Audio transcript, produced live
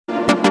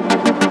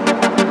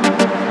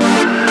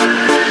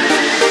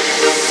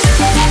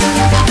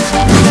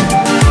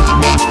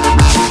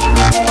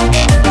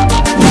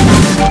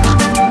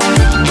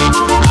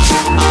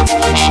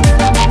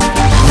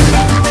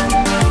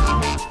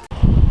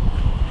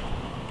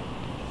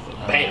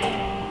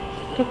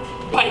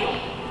Bam!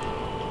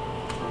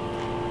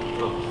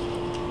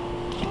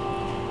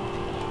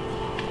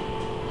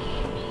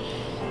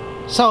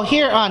 So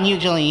here on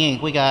Usually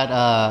Inc., we got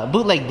a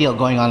bootleg deal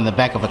going on in the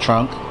back of a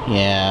trunk.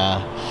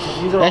 Yeah.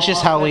 That's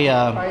just how we...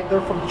 Right? They're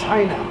from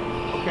China,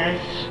 okay?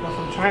 They're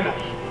from China.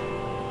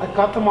 I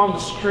got them on the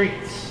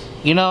streets.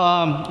 You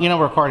know we're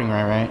recording,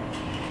 right?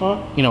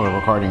 Huh? You know we're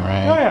recording,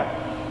 right? Oh, yeah.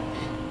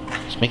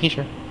 Just making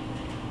sure.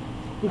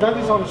 We got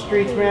these on the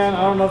streets, man.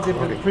 I don't know if they've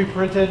been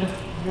pre-printed,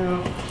 you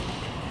know.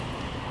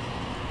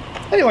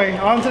 Anyway,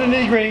 on to the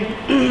nitty-gritty.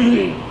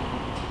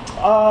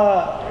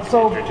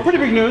 So, pretty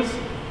big news.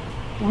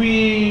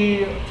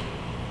 We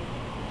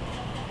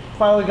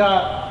finally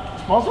got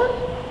sponsored?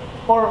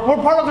 Or we're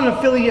part of an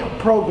affiliate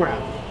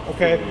program,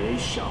 okay?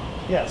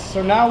 Yes,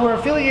 so now we're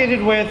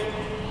affiliated with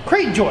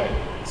Cratejoy.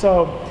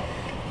 So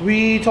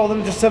we told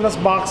them to send us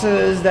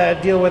boxes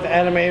that deal with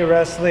anime,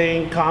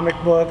 wrestling, comic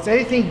books,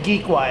 anything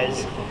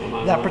geek-wise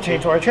that pertain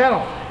to our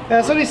channel.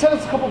 And so they sent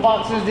us a couple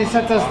boxes. They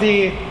sent us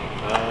the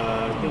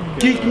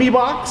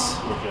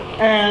GeekMeBox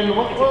and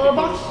what other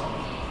box?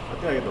 I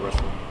think I get the rest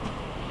of them.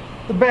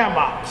 The BAM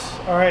box.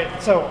 All right,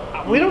 so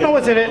we don't know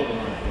what's in it.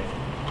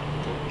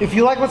 If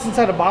you like what's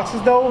inside the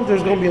boxes though,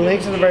 there's going to be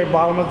links in the very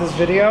bottom of this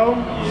video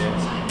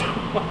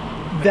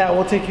that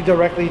will take you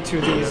directly to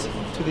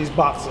these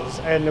boxes,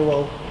 and it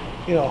will,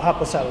 you know,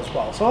 help us out as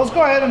well. So let's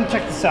go ahead and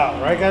check this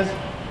out, right guys?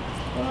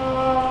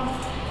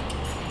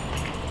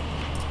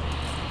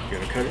 You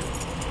gonna cut it?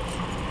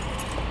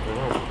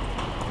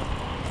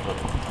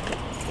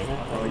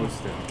 Oh, you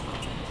still.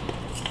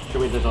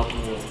 Should we just open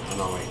it? Oh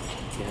no, wait.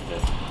 You have to.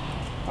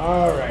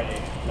 Alrighty,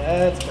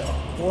 let's go.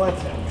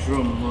 What's in?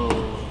 Drum roll,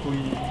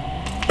 please.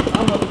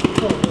 I'm gonna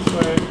put it this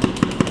way.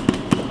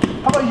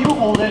 How about you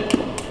hold it,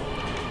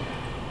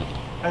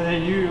 and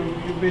then you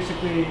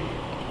basically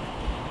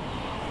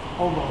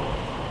hold on.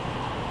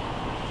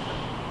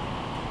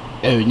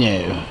 Oh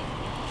no.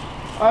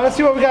 All right, let's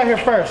see what we got here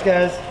first,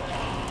 guys.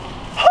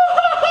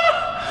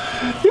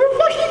 You're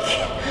fucking.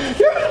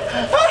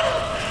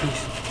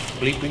 He's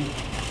bleeping.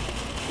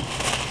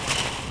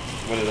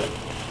 What is it?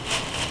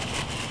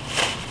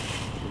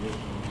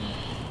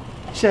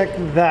 Check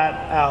that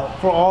out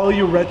for all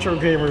you retro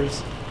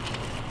gamers.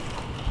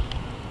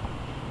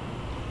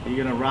 Are you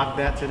gonna rock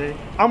that today?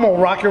 I'm gonna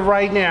rock it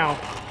right now.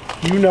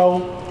 You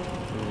know.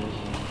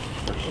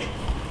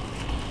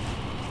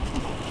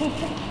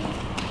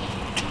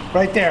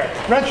 Right there.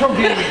 Retro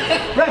gaming.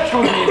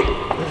 Retro gaming.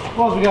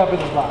 What else we got up in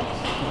this box?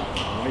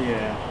 Oh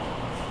yeah.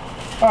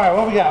 Alright,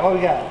 what we got? What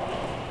we got?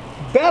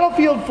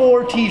 Battlefield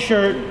 4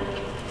 t-shirt,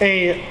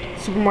 a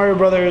Super Mario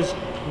Brothers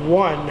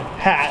 1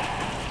 hat,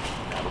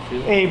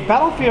 a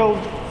Battlefield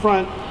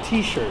front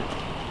t-shirt,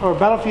 or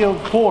Battlefield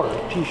 4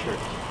 t-shirt.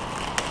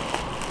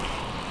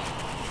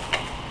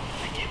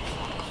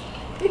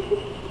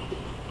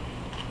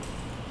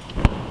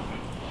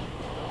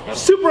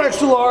 Super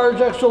extra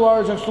large, extra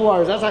large, extra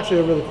large. That's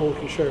actually a really cool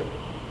looking shirt.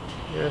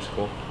 Yeah, that's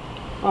cool.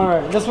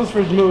 Alright, this one's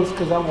for Moose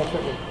because that won't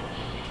fit me.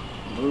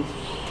 Move.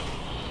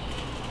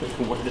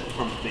 What is it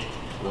from me?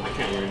 No, I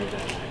can't wear it.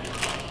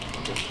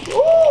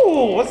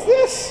 Ooh, what's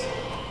this?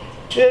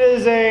 It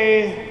is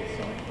a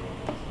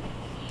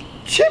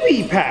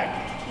chibi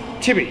pack.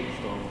 Chibi.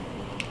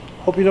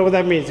 Hope you know what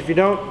that means. If you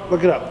don't,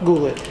 look it up.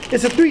 Google it.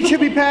 It's a 3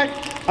 chibi pack.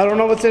 I don't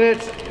know what's in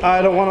it.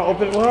 I don't want to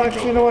open it. Well,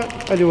 actually, you know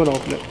what? I do want to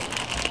open it.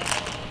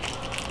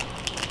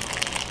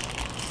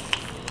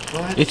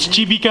 What? It's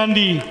chibi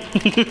candy.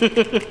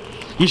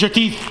 Use your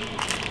teeth.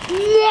 No,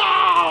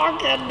 I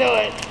can't do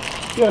it.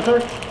 You got a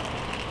third?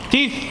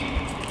 Teeth.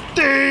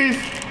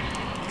 Teeth.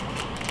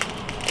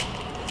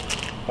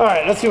 All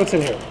right, let's see what's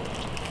in here.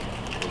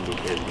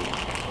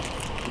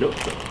 Nope.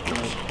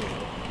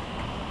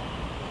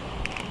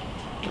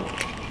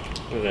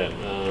 Look at that.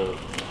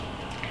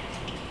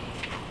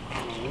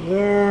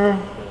 There.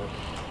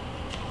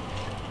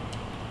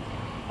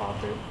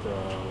 Pop it,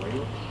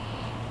 wait.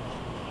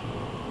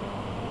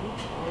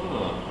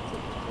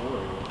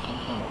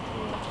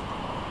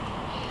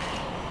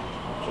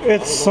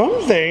 It's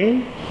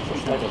something.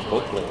 It's like a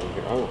booklet in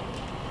here. Oh.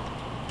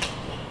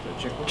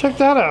 Check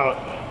that out.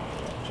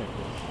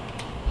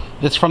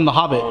 It's from The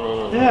Hobbit.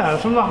 No. Yeah,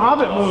 it's from the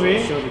Hobbit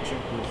movie. Show the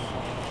checklist.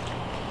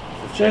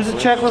 There's a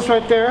checklist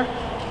right there.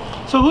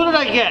 So who did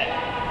I get?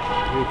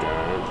 You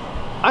got it.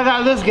 I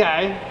got this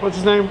guy. What's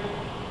his name?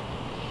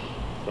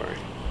 Sorry.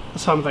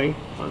 Something.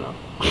 I don't know.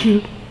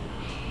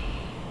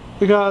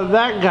 We got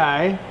that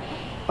guy,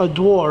 a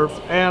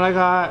dwarf, and I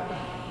got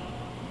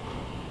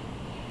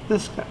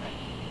this guy.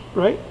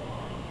 Right?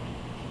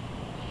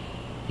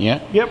 Yeah.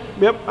 Yep.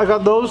 I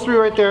got those 3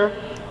 right there.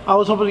 I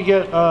was hoping to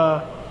get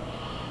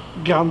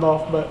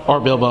Gandalf, but Or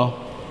Bilbo.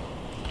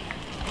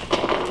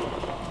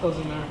 those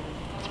in there.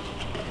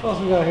 What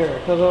else we got here?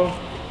 Cuzzo?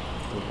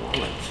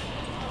 Wallet.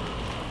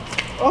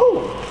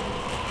 Oh!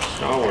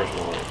 Star Wars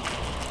wallet.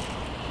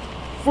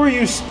 For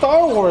you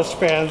Star Wars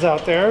fans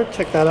out there,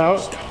 check that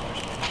out.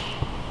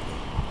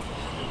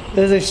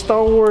 There's a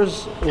Star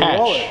Wars Patch.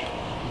 wallet.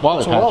 Wallet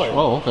It's a patch. wallet.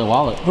 Oh, okay,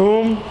 wallet.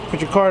 Boom,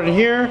 put your card in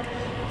here.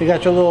 You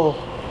got your little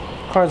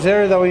Cards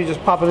there, that way you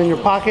just pop it in your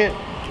pocket.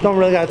 Don't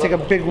really gotta take a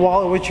big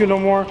wallet with you no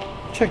more.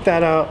 Check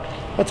that out.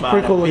 That's a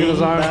pretty cool looking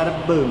design.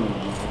 Bada boom.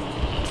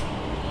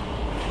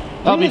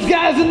 These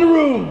guys in the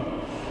room.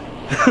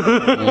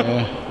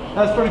 Yeah.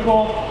 That's pretty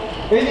cool.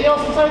 Anything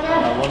else inside there?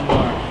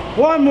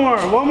 One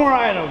more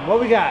item. What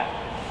we got?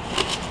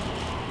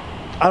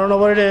 I don't know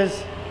what it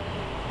is.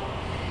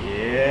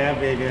 Yeah,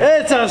 baby.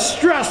 It's a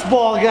stress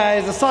ball,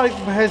 guys. A Sonic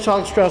the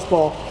Hedgehog stress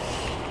ball.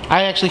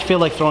 I actually feel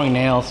like throwing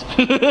nails.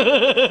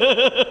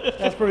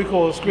 That's pretty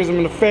cool. Squeeze them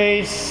in the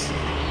face.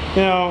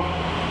 You know.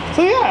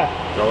 So yeah.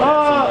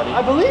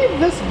 I believe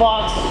this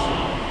box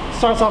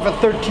starts off at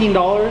 $13.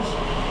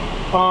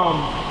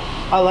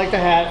 I like the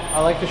hat. I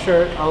like the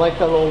shirt. I like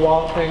that little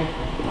wallet thing.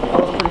 That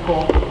was pretty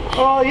cool.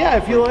 Yeah,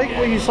 if you like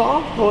what you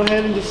saw, go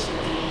ahead and just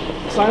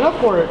sign up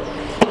for it.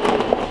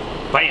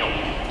 Bam!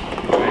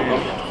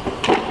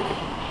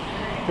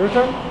 Your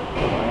turn?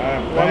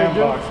 Bam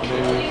box,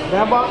 baby.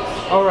 Bam box?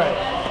 Alright.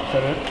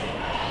 Set it.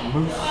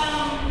 Moose.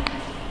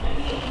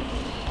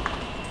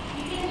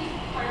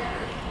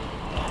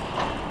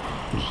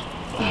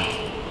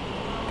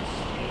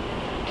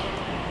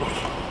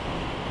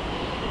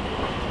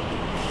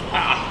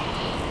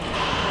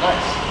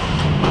 Nice.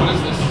 What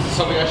is this? Is this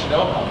something I should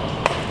know about?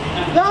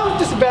 No,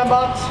 just a bam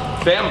box.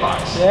 Fan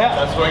box. Yeah.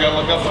 That's what I gotta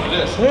look up what it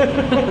is.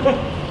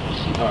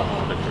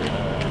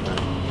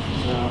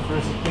 So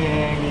first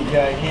thing you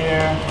got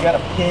here, you got a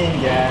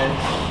pin, guys.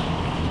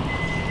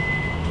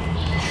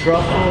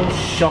 Truffle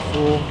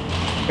Shuffle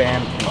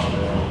Bam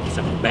pin. It's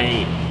a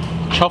bang.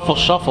 Truffle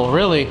shuffle,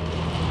 really?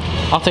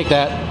 I'll take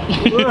that.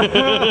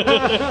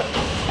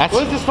 That's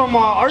What is this from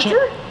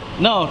Archer?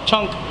 no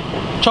chunk.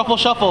 Truffle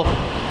shuffle.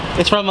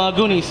 It's from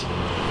Goonies.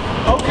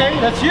 Okay,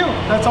 that's you.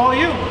 That's all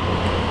you.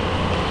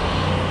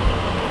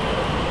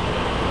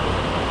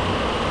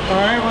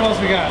 Alright, what else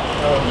we got?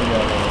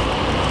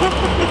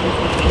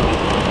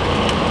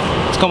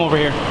 Let's come over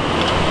here.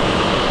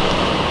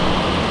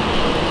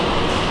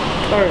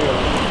 There we go.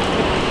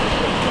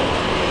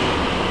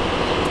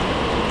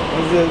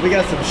 We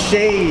got some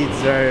shades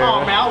right here.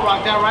 Oh man, I'll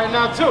rock that right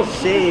now too.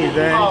 Shades,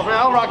 man. Oh man,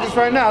 I'll rock this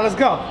right now. Let's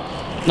go.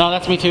 No,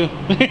 that's me too.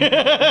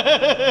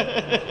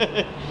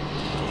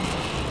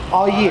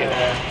 Oh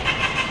yeah.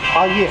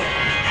 Oh yeah.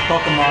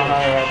 Pokemon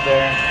hunter right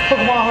there.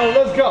 Pokemon Hunter,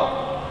 let's go.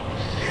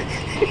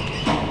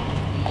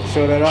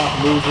 Show that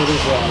off. Moves with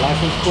his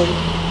license plate.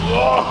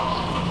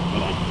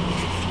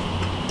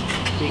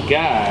 We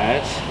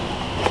got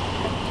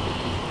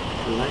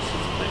the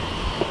license plate.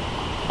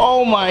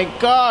 Oh my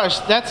gosh,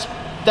 that's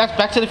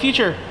Back to the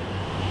Future,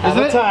 Out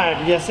isn't of it?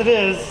 time. Yes, it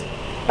is.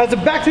 That's a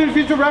Back to the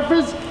Future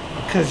reference.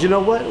 Because you know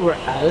what? We're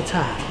out of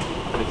time.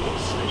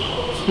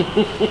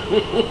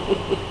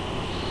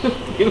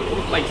 You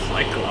look like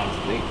Cyclops,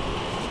 Nick.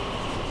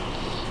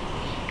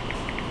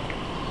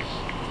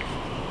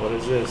 What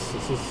is this?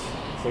 This is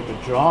it's like a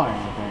drawing,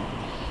 I think.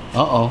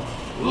 Uh-oh.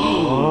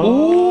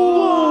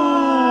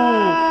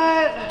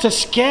 Ooh. It's a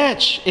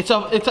sketch. It's a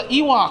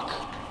Ewok.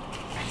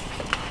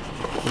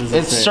 What does it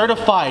It's say?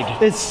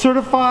 certified. It's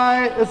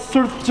certified. It's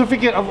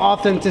certificate of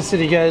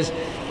authenticity, guys.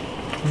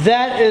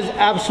 That is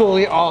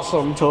absolutely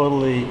awesome.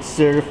 Totally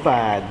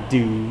certified,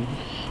 dude.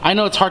 I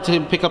know it's hard to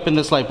pick up in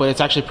this light, but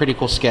it's actually a pretty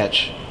cool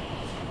sketch.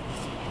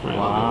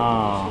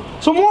 Wow.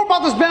 So more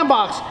about this band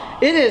box.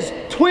 It is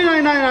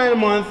 $29.99 a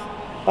month.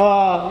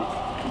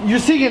 You're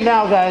seeing it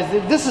now, guys.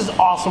 This is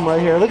awesome right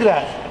here. Look at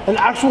that. An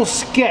actual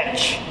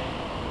sketch.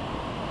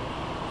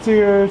 So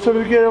your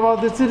certificate of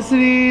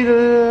authenticity,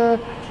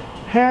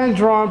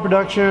 hand-drawn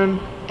production.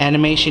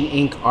 Animation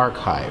Inc.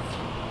 Archive.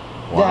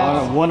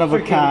 That's One of a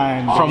freaking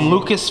kind. From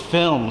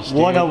Lucasfilms, dude.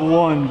 One of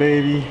one,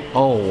 baby.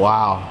 Oh,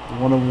 wow.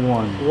 One of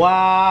one.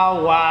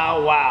 Wow,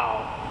 wow,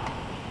 wow.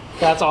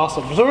 That's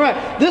awesome. So right,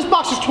 this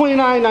box is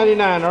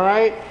 $29.99, all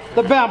right?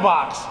 The band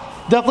box.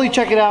 Definitely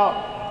check it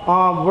out.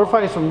 We're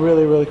finding some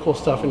really, really cool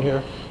stuff in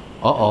here.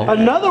 Uh-oh.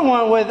 Another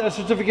one with a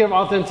certificate of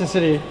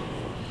authenticity.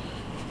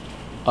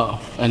 Uh-oh.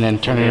 And then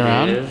turn it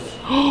around.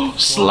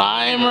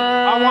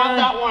 Slimer! I want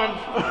that one.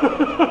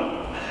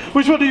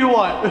 Which one do you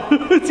want?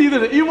 It's either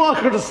the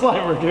Ewok or the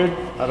Slimer, dude.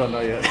 I don't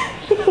know yet.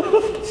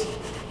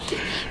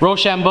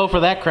 Rochambeau for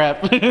that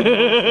crap.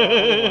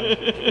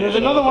 There's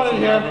another one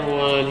in here.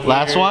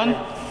 Last one?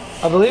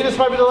 I believe this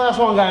might be the last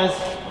one, guys.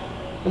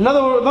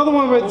 Another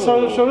one with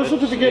show the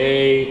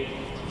certificate.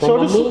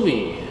 From a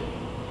movie.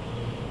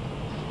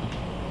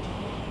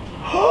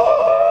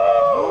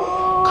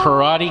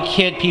 Karate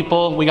Kid,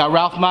 people. We got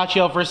Ralph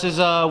Macchio versus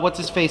what's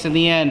his face in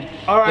the end.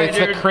 All right, it's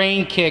dude. the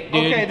crane kick,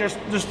 dude. Okay,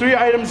 there's 3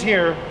 items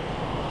here,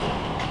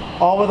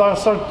 all with our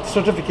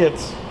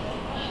certificates.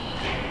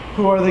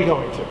 Who are they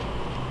going to?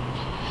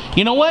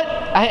 You know what?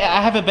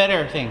 I have a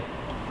better thing.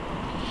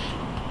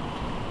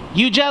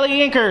 You Jelly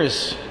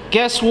Inkers,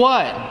 guess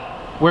what?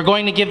 We're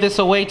going to give this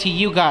away to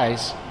you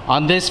guys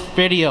on this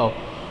video.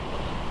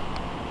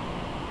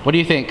 What do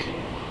you think?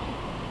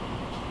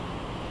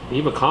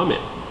 Leave a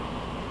comment.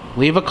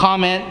 Leave a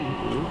comment.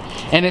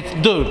 And it's,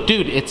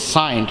 dude, it's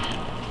signed.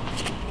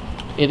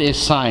 It is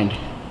signed.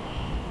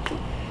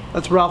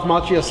 That's Ralph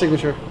Macchio's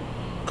signature.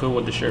 Good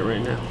with the shirt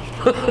right now.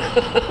 Good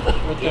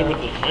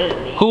with the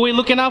shirt, man. Who are we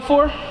looking out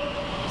for?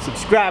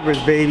 Subscribers,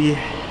 baby.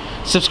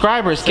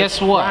 Subscribers.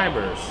 Guess what?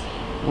 Subscribers.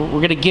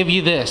 We're gonna give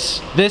you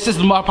this. This is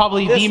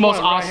probably the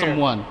most awesome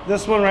one.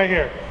 This one right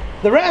here.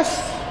 The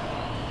rest.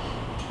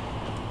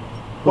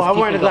 Well, I'm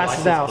wearing the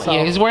glasses now. So.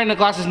 Yeah, he's wearing the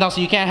glasses now,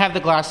 so you can't have the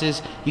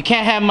glasses. You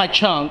can't have my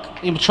chunk,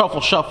 truffle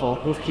shuffle.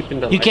 Who's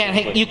keeping the You can't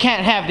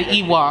have the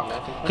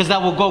Ewok, because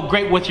that will go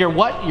great with your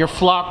what? Your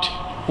flocked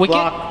wicket.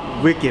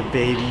 Flock wicket,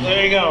 baby.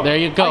 There you go. There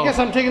you go. I guess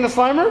I'm taking the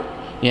Slimer.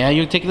 Yeah,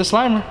 you take the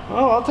Slimer.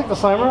 Oh, I'll take the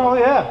Slimer. Oh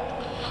yeah.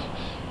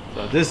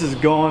 So this is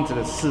going to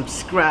the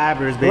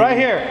subscribers, baby. Right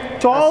here.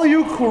 To all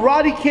you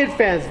Karate Kid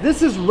fans,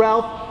 this is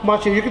Ralph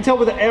Macchio. You can tell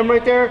with the M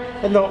right there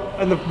and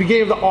the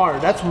beginning of the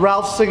R. That's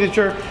Ralph's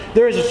signature.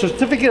 There is a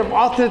certificate of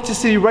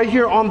authenticity right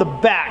here on the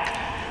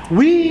back.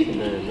 We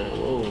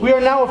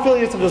are now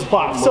affiliates of this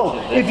box. So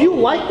if you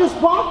like this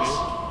box,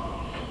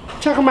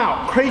 check them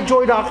out.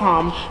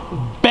 Cratejoy.com.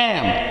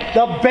 Bam!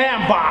 The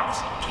BAM box,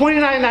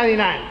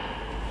 $29.99.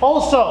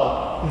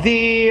 Also,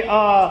 the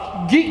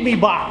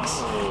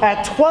GeekMeBox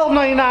at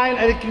 $12.99,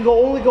 and it can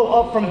only go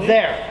up from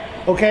there.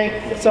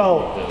 Okay,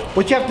 so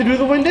what you have to do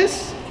to win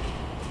this?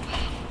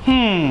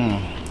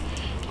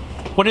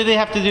 What do they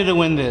have to do to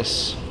win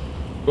this?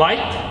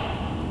 Like,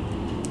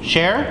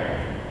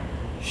 Share?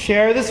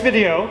 Share this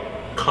video.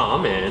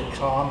 comment.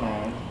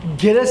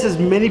 Get us as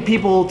many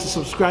people to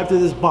subscribe to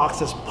this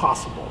box as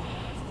possible.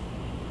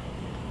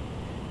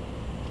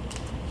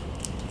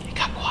 It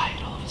got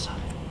quiet all of a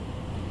sudden.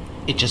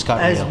 It just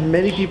got As real.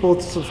 many people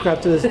to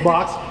subscribe to this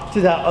box,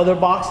 to that other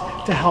box,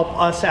 to help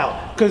us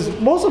out. Because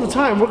most of the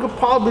time, we're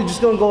probably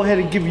just going to go ahead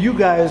and give you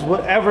guys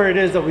whatever it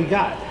is that we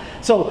got.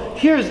 So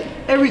here's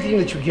everything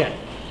that you get.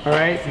 All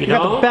right, you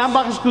got the BAM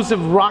box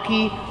exclusive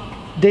Rocky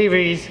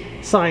Davies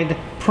signed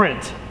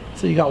print.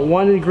 So you got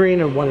one in green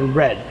and one in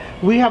red.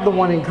 We have the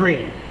one in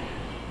green.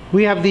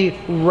 We have the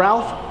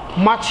Ralph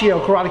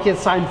Macchio Karate Kid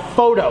signed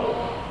photo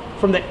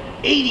from the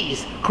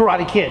 80s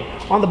Karate Kid.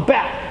 On the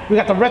back, we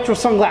got the retro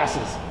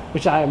sunglasses,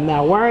 which I am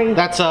now wearing.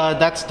 That's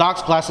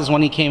Doc's glasses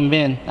when he came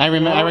in. I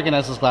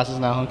recognize those glasses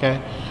now.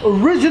 Okay.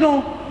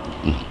 Original.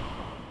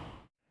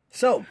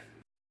 So.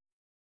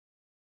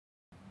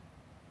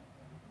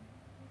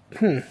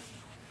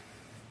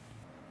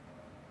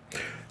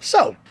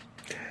 So,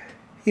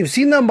 you've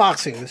seen the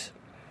unboxings.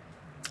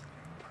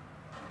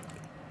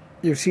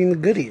 You've seen the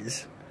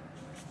goodies.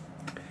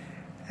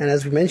 And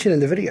as we mentioned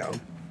in the video,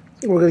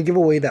 we're going to give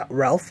away that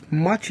Ralph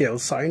Macchio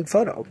signed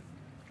photo.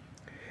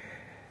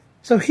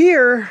 So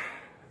here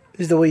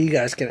is the way you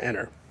guys can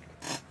enter.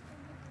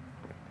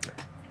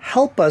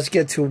 Help us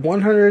get to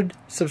 100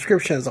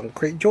 subscriptions on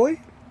Cratejoy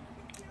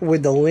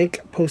with the link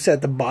posted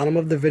at the bottom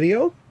of the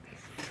video.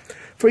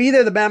 For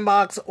either the BAM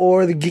box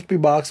or the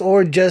GeekMeBox,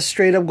 or just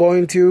straight up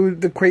going to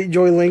the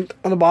Cratejoy link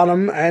on the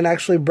bottom and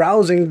actually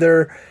browsing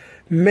their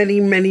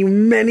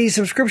many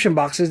subscription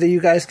boxes that you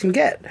guys can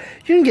get.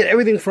 You can get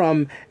everything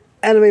from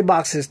anime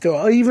boxes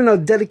to even a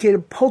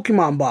dedicated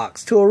Pokemon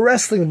box, to a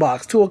wrestling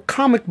box, to a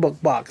comic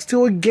book box,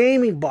 to a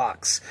gaming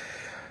box.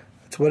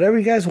 It's whatever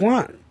you guys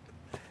want.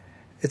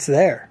 It's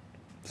there.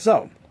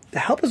 So, to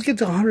help us get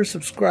to 100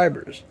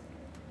 subscribers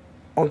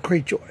on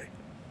Cratejoy,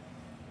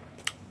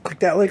 click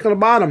that link on the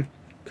bottom.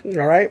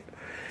 Alright?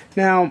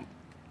 Now,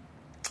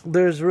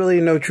 there's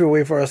really no true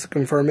way for us to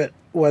confirm it,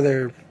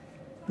 whether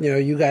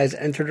you guys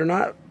entered or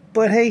not.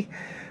 But hey,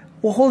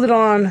 we'll hold it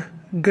on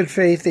good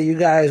faith that you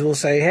guys will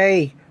say,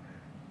 hey,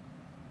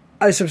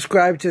 I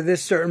subscribe to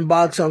this certain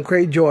box on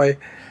Cratejoy.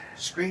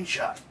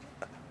 Screenshot.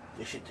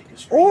 You should take a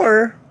screenshot.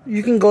 Or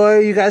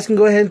you guys can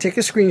go ahead and take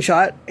a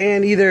screenshot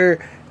and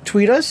either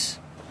tweet us,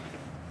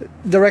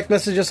 direct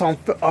message us on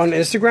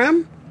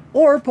Instagram,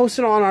 or post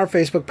it on our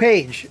Facebook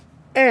page.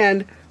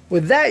 And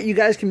with that, you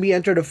guys can be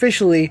entered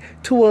officially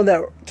to win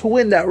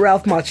that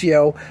Ralph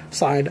Macchio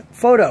signed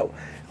photo.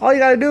 All you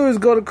gotta do is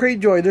go to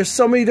Cratejoy. There's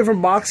so many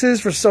different boxes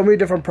for so many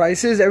different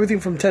prices, everything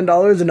from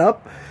 $10 and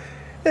up.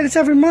 And it's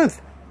every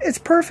month. It's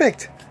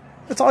perfect.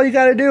 That's all you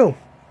gotta do.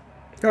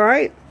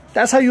 Alright?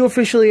 That's how you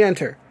officially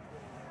enter.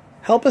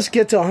 Help us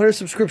get to 100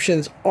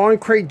 subscriptions on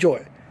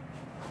Cratejoy.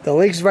 The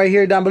link's right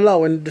here down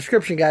below in the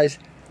description, guys.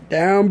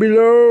 Down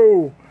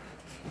below.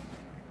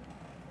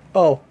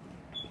 Oh.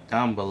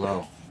 Down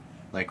below.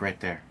 Like right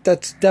there.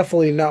 That's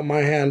definitely not my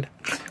hand.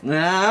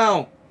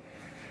 No.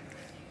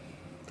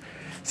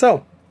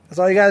 So, that's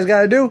all you guys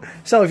gotta do.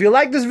 So, if you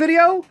like this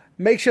video,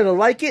 make sure to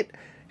like it.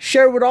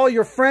 Share it with all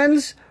your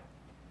friends.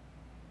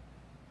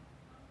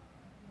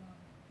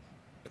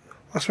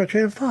 Lost my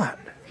train of thought.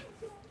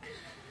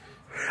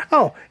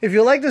 Oh, if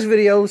you like this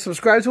video,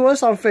 subscribe to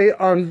us on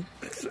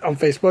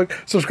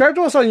Facebook. Subscribe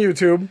to us on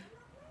YouTube.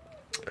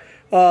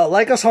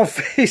 Like us on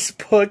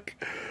Facebook.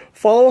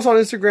 Follow us on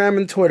Instagram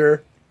and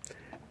Twitter.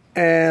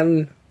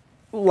 And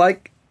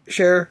like,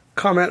 share,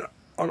 comment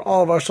on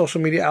all of our social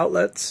media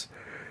outlets.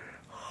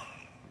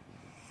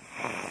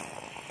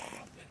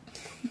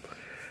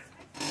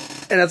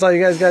 And that's all you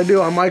guys gotta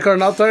do. I'm Mike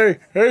Arnate.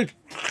 Hey.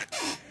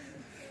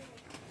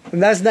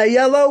 And that's Net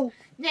Yellow.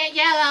 Net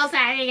Yellow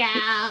signing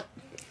out.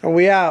 And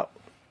we out.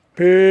 Peace.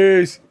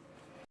 Peace.